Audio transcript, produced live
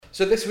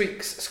So this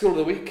week's School of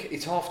the Week,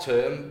 it's half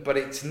term, but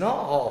it's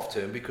not half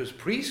term because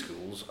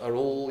preschools are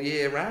all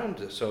year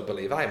round, so I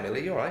believe. Hi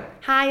Millie, you alright?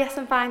 Hi, yes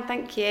I'm fine,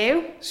 thank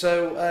you.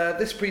 So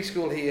this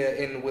preschool here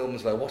in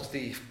Wilmslow, what's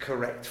the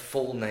correct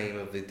full name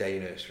of the day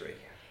nursery?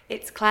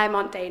 It's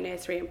Clairmont Day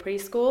Nursery and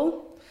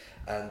Preschool.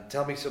 And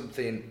tell me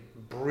something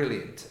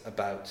brilliant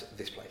about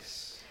this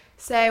place.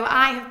 So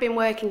I have been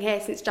working here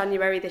since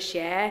January this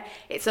year.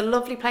 It's a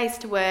lovely place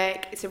to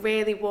work. It's a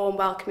really warm,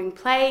 welcoming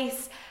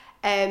place.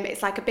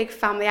 It's like a big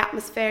family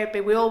atmosphere,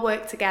 but we all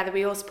work together,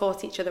 we all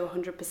support each other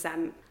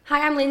 100%.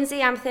 Hi, I'm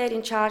Lindsay, I'm third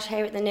in charge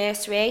here at the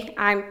nursery.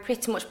 I'm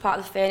pretty much part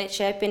of the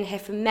furniture, been here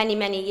for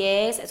many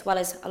years, as well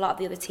as a lot of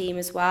the other team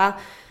as well.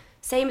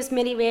 Same as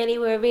Millie really,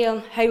 we're a real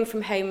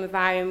home-from-home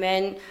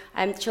environment.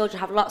 The children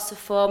have lots of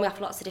fun, we have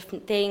lots of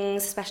different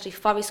things, especially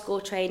forest school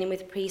training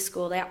with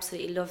preschool, they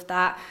absolutely love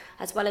that.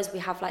 As well as we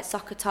have like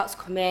soccer tots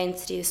come in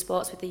to do the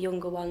sports with the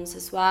younger ones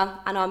as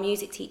well. And our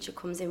music teacher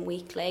comes in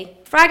weekly.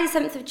 Friday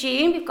 7th of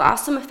June, we've got our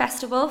summer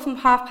festival from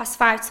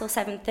 5:30 till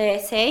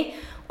 7:30.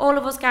 All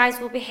of us guys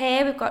will be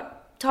here, we've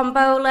got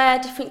tombola,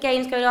 different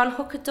games going on,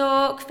 hook a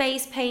duck,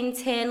 face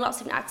painting,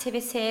 lots of different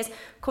activities.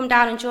 Come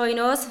down and join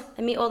us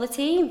and meet all the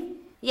team.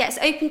 Yeah, it's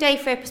open day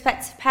for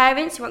prospective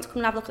parents who want to come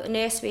and have a look at the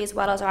nursery as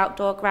well as our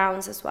outdoor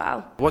grounds as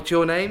well. What's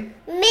your name?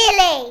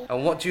 Millie.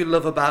 And what do you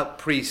love about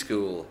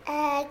preschool?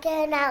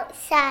 Going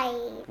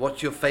outside.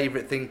 What's your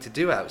favourite thing to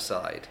do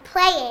outside?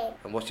 Playing.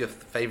 And what's your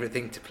favourite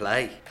thing to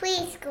play?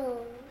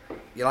 Preschool.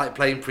 You like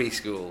playing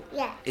preschool?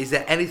 Yeah. Is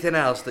there anything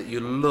else that you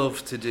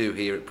love to do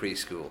here at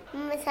preschool?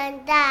 Mums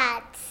and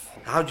dads.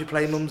 How do you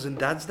play mums and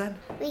dads then?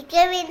 We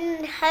go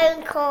in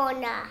home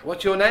corner.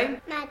 What's your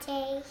name?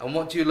 Maddie. And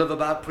what do you love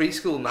about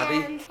preschool,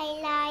 Maddie?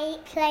 I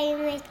like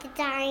playing with the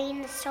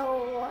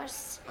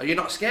dinosaurs. Are you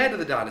not scared of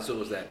the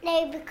dinosaurs then?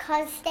 No,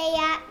 because they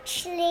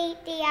actually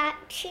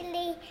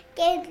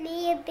gave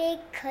me a big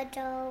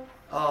cuddle.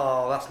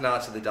 Oh, that's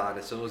nice of the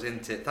dinosaurs,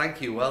 isn't it?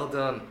 Thank you, well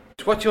done.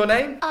 What's your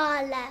name?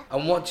 Arla.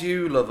 And what do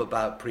you love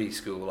about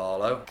preschool,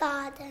 Arlo?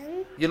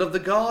 Garden. You love the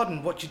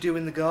garden. What do you do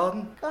in the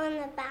garden? Go on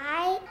the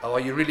bike. Oh, are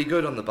you really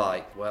good on the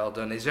bike? Well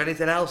done. Is there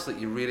anything else that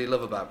you really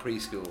love about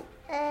preschool?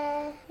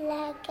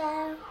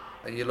 Lego.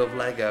 And you love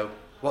Lego.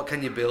 What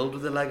can you build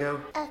with the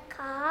Lego? A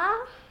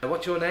car. And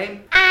what's your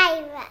name?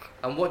 Ira.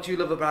 And what do you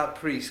love about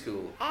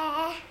preschool?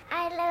 I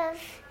love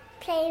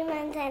playing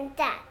mums and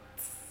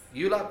dads.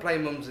 You like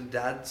playing mums and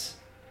dads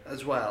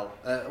as well.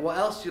 What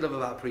else do you love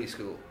about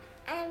preschool?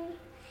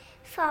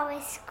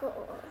 Forest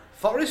school.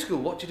 Forest school?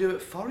 What do you do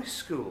at forest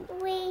school?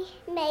 We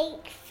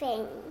make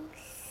things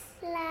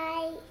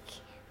like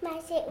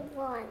magic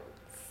wands.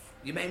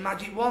 You make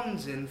magic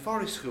wands in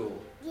forest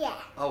school? Yeah.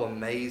 Oh,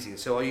 amazing.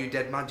 So are you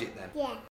dead magic then? Yeah.